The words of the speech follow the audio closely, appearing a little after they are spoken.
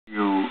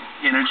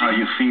energy. How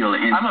you feel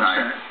inside. I'm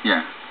upset.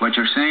 Yeah. What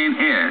you're saying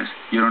is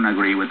you don't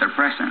agree with their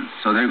presence,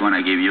 so they're going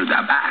to give you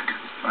that back.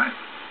 Right.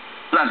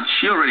 Plus,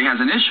 she already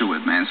has an issue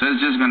with men, so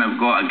it's just going to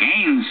go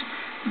against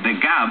the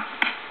gap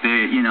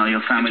that,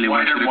 your family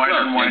wants to close.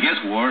 It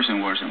gets worse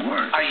and worse and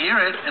worse. I hear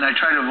it, and I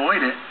try to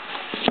avoid it,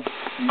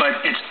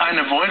 but it's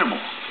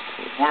unavoidable.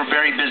 We're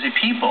very busy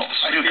people.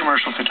 I do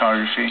commercial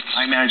photography.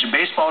 I manage a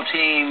baseball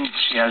team.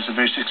 She has a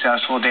very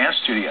successful dance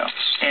studio.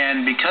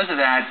 And because of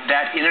that,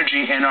 that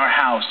energy in our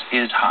house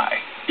is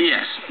high.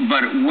 Yes,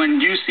 but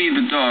when you see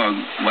the dog,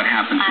 what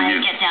happens to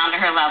you? I get down to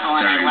her level,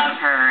 and I love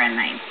her,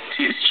 and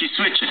She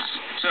switches.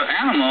 So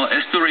animal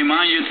is to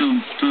remind you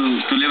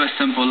to live a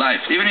simple life,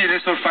 even if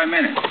it's for 5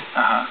 minutes.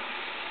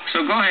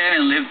 So go ahead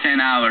and live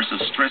 10 hours of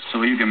stress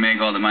so you can make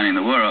all the money in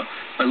the world,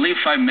 but leave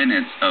 5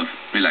 minutes of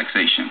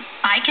relaxation.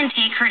 I can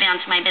take her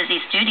down to my busy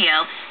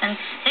studio, and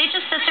they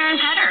just sit there and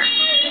pet her.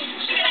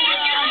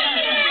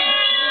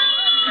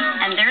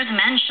 And there's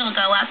men she'll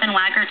go up and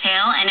wag her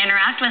tail and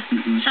interact with.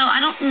 So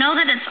I don't know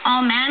that it's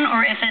all men,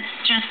 or if it's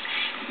just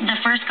the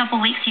first couple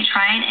weeks he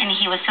tried and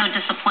he was so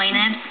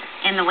disappointed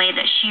in the way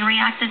that she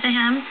reacted to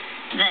him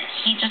that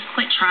he just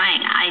quit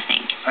trying, I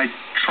think. I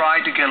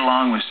tried to get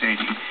along with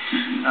Sadie.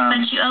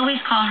 But you always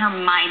call her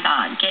my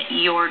dog. Get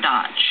your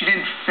dog. She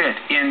didn't fit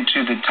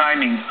into the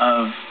timing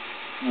of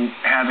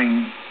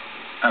having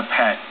a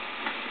pet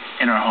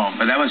in our home.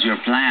 But that was your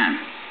plan.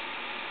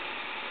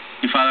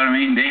 You follow what I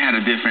mean? They had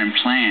a different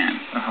plan.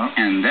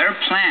 And their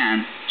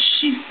plan,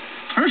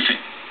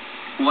 perfect.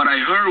 What I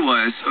heard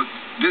was,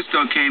 this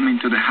dog came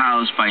into the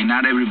house by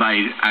not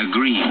everybody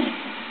agreed.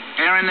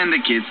 Aaron and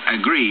the kids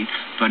agreed,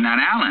 but not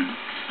Alan.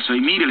 So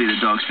immediately the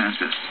dog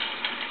senses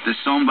that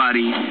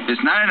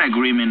there's not an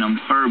agreement on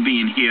her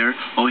being here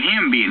or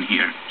him being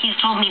here. He's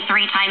told me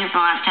 3 times in the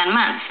last 10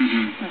 months.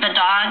 The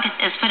dog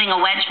is putting a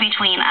wedge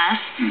between us,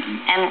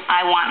 and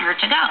I want her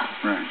to go.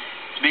 Right.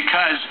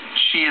 Because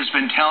she has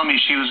been telling me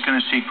she was going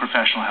to seek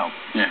professional help.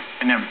 Yeah.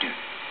 I never did.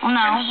 Well,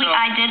 no,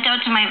 I did go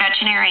to my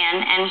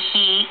veterinarian, and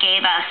he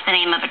gave us the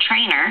name of a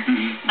trainer,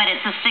 but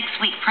it's a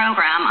 6-week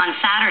program on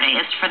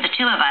Saturdays for the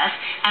 2 of us,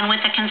 and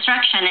with the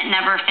construction, it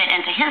never fit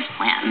into his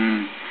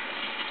plan.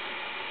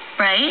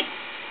 Right?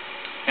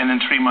 And then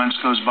 3 months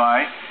goes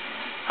by.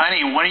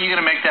 Honey, when are you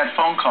going to make that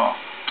phone call?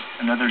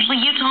 Well,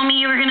 you told me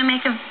you were going to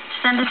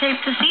send a tape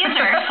to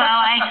Caesar, so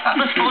I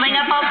was holding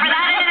up hope for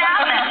that, and it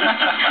happened.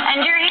 And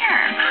you're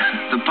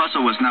here. The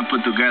puzzle was not put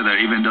together,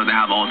 even though they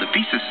have all the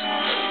pieces.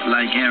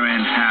 Like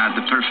Aaron had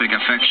the perfect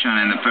affection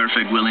and the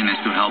perfect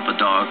willingness to help a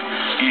dog,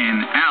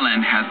 and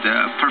Alan had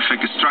the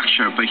perfect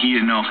structure, but he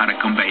didn't know how to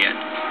convey it.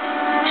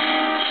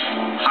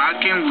 How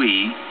can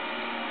we,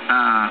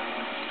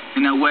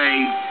 in a way,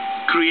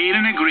 create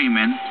an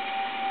agreement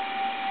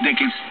that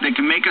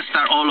can make us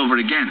start all over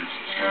again?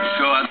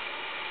 So